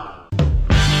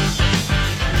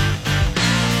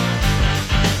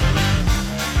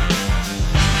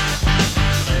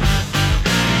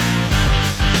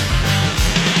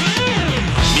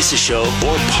show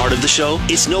or part of the show?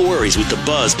 It's no worries with the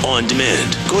Buzz On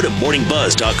Demand. Go to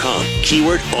morningbuzz.com,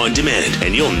 keyword on demand,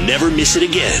 and you'll never miss it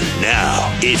again.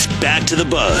 Now, it's back to the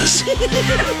Buzz.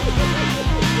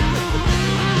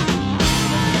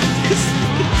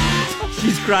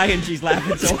 She's crying. She's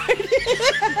laughing so hard.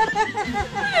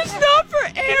 It's not for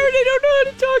air, and I don't know how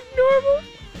to talk normal.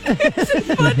 This is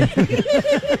funny.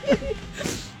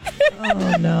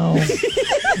 Oh, no.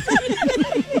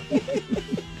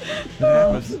 I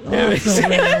have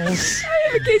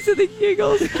a case of the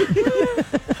giggles.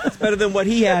 It's better than what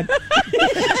he had.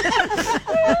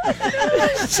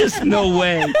 There's just no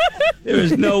way. There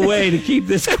is no way to keep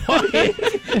this quiet.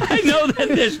 I know that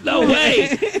there's no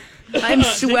way. I'm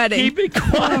sweating. Keep it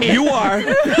quiet. You are.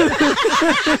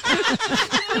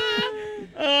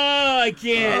 Oh, I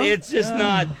can't. It's just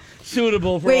not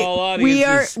suitable for all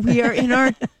audiences. We are in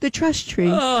the trust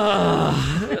tree.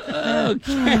 Oh,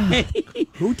 okay.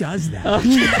 Who does that?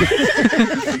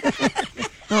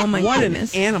 Oh my what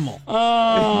goodness! An animal.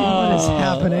 Oh, what is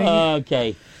happening?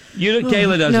 Okay.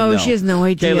 Kayla doesn't know. No, she has no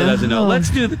idea. Kayla doesn't know. Oh. Let's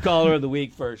do the caller of the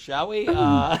week first, shall we?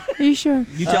 Are you sure?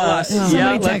 You tell us.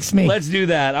 Somebody Text me. Let's do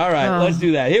that. All right, let's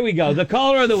do that. Here we go. The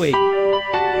caller of the week.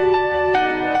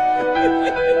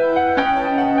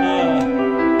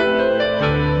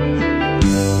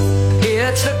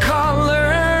 It's the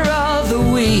caller of the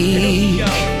week.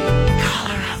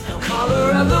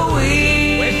 Caller of the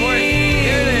week. Wait for it.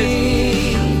 Here it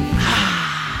is.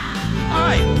 All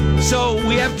right. So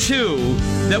we have two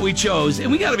that we chose, and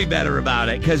we got to be better about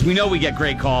it because we know we get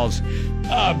great calls.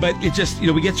 But it just,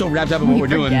 we get so wrapped up in what we're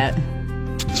doing.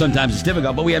 Sometimes it's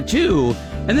difficult. But we have two,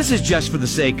 and this is just for the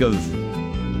sake of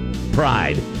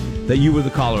pride that you were the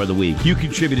caller of the week. You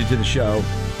contributed to the show.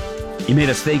 You made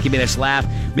us think. You made us laugh.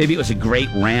 Maybe it was a great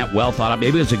rant, well thought out.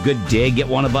 Maybe it was a good dig at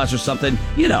one of us or something.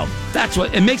 That's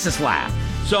what it makes us laugh.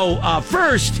 So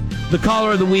first, the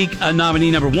caller of the week,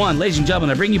 nominee number one. Ladies and gentlemen,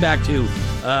 I bring you back to,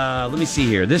 let me see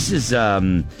here. This is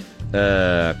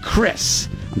Chris.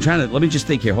 Let me just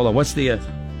think here. Hold on. What's the,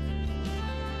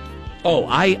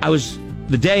 I was,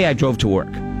 the day I drove to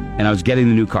work and I was getting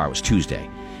the new car, it was Tuesday.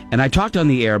 And I talked on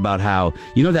the air about how,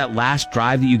 that last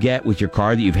drive that you get with your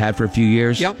car that you've had for a few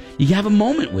years? Yep. You have a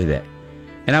moment with it.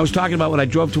 And I was talking about when I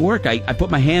drove to work, I put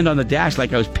my hand on the dash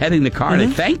like I was petting the car, and I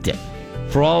thanked it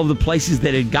for all of the places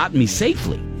that had gotten me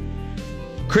safely.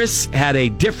 Chris had a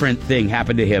different thing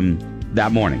happen to him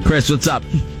that morning. Chris, what's up?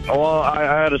 Well, I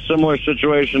had a similar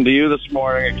situation to you this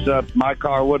morning, except my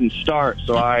car wouldn't start,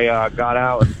 so I got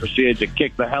out and proceeded to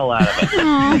kick the hell out of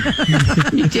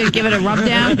it. You did give it a rub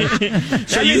down? So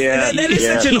that is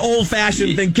such an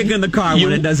old-fashioned thing, kicking the car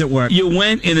when it doesn't work. You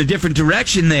went in a different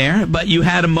direction there, but you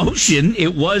had emotion.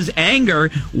 It was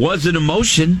anger, was an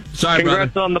emotion. Sorry,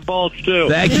 Congrats brother. on the bulge, too.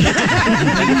 Thank you.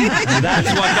 That's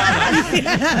what got us.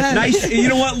 Nice. You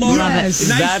know what, Laura? Yes.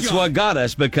 Nice That's job. what got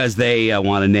us, because they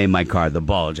want to name my car the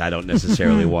Bulge. I don't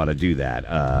necessarily want to do that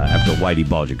after Whitey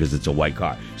Bulger, because it's a white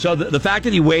car. So the fact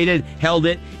that he waited, held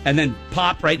it, and then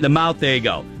popped right in the mouth, there you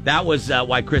go. That was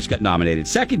why Chris got nominated.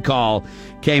 Second call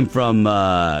came from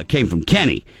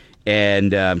Kenny.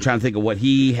 And I'm trying to think of what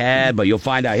he had, but you'll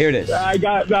find out. Here it is. I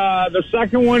got the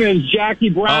second one is Jackie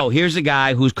Brown. Oh, here's a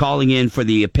guy who's calling in for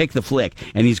the Pick the Flick,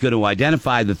 and he's going to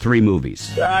identify the three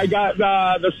movies. I got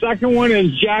the second one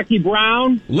is Jackie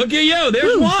Brown. Look at you.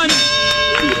 There's one.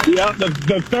 Yep,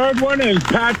 the third one is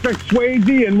Patrick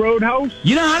Swayze in Roadhouse.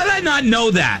 How did I not know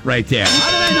that right there?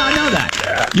 How did I not know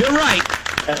that? You're right.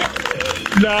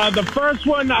 The first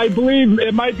one, I believe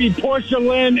it might be Portia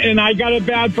Lynn, and I Got It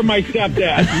Bad for My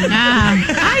Stepdad.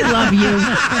 I love you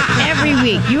every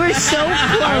week. You are so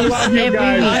close every week.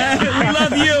 We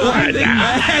love you.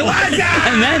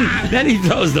 And then he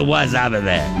throws the was out of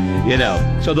there.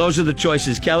 So those are the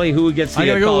choices. Kelly, who gets the I'm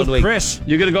gonna call go of the with week? Chris.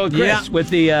 You're going to go with Chris Yeah. with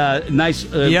the nice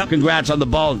congrats on the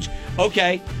bulge.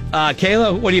 Okay.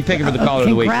 Kayla, what are you picking for the caller of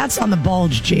the week? Congrats on the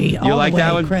bulge, G. You like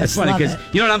that one? Chris. That's funny because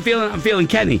you know what I'm feeling? I'm feeling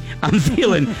Kenny. I'm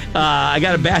feeling I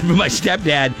got it bad for my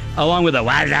stepdad along with a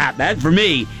WhatsApp. That for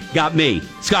me got me.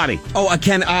 Scotty. Oh,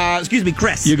 Ken. Excuse me,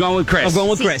 Chris. You're going with Chris. I'm going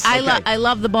with Chris. I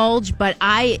love the bulge, but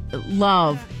I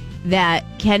love that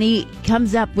Kenny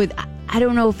comes up with, I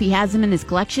don't know if he has them in his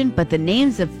collection, but the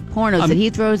names of pornos that he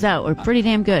throws out are pretty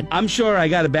damn good. I'm sure I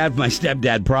got it bad for my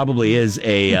stepdad probably is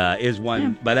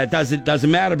one, but that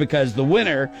doesn't matter because the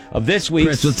winner of this week.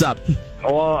 Chris, what's up?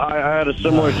 Well, I had a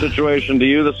similar situation to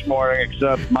you this morning,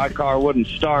 except my car wouldn't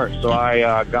start, so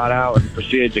I got out and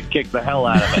proceeded to kick the hell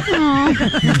out of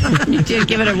it. You did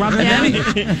give it a rub down.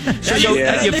 So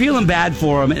you're feeling bad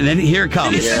for him, and then here it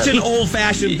comes. It's such an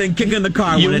old-fashioned thing, kicking the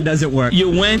car when it doesn't work. You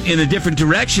went in a different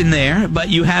direction there, but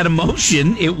you had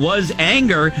emotion. It was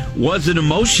anger, was an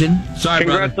emotion. Sorry,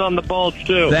 Congrats brother. on the bulge,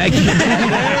 too. Thank you.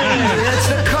 It's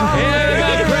the color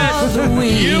of the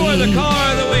week. You are the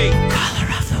car of the week.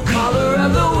 Color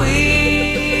of the week.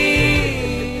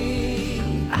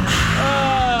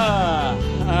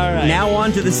 All right. Now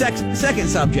on to the second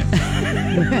subject.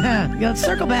 Let's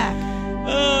circle back.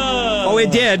 Oh,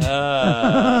 it did.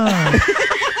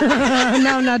 No,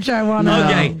 I'm not sure I want to.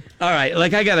 Okay. All right.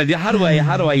 Like I gotta. How do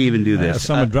I even do this?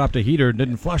 Someone dropped a heater and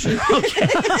didn't flush it.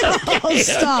 Oh,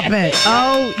 stop it.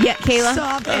 Oh, yeah, Kayla.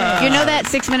 Stop it. You know that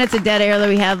 6 minutes of dead air that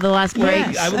we had the last break?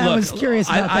 Yes. I was curious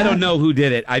about I don't that. know who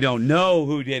did it. I don't know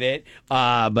who did it.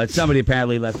 But somebody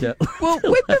apparently left it. Well,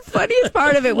 what the funniest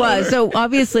part of it was, so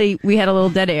obviously we had a little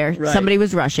dead air. Right. Somebody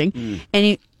was rushing.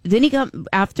 And then he come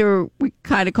after we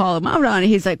kind of call him out on it.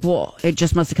 He's like, well, it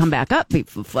just must have come back up. I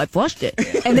flushed it.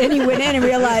 And then he went in and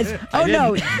realized, oh,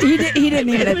 no, he didn't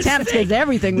even attempt because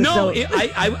everything was No, so...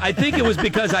 I think it was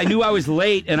because I knew I was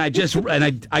late and I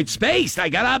spaced. I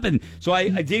got up, and so I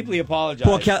deeply apologize.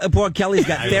 Poor Kelly's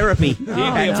got therapy.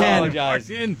 Deeply apologize.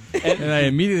 And I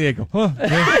immediately go, huh?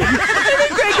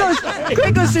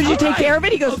 Greg goes, did you take care of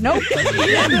it? He goes, nope. So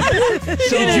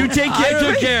did you take care? I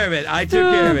took care of it. I took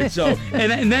care of it. So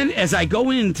and then as I go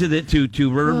into the to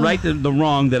right the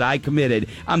wrong that I committed,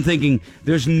 I'm thinking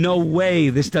there's no way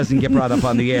this doesn't get brought up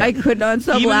on the air. I could not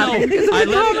stop Even laughing though because of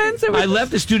the comments. I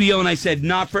left the studio and I said,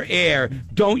 not for air.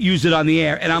 Don't use it on the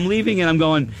air. And I'm leaving and I'm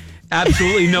going,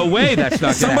 absolutely no way that's not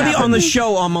going to Somebody happen. on the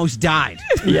show almost died.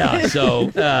 Yeah, so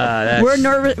that's... We're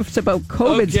nervous about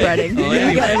COVID spreading. Oh,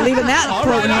 You got to leave that All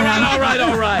program right, on.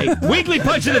 all right. Weekly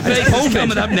Punch in the Face is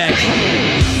coming up next.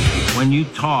 When you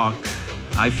talk,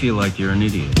 I feel like you're an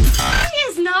idiot. He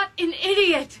is not an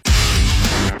idiot.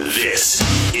 This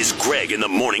is Greg in the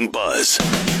Morning Buzz.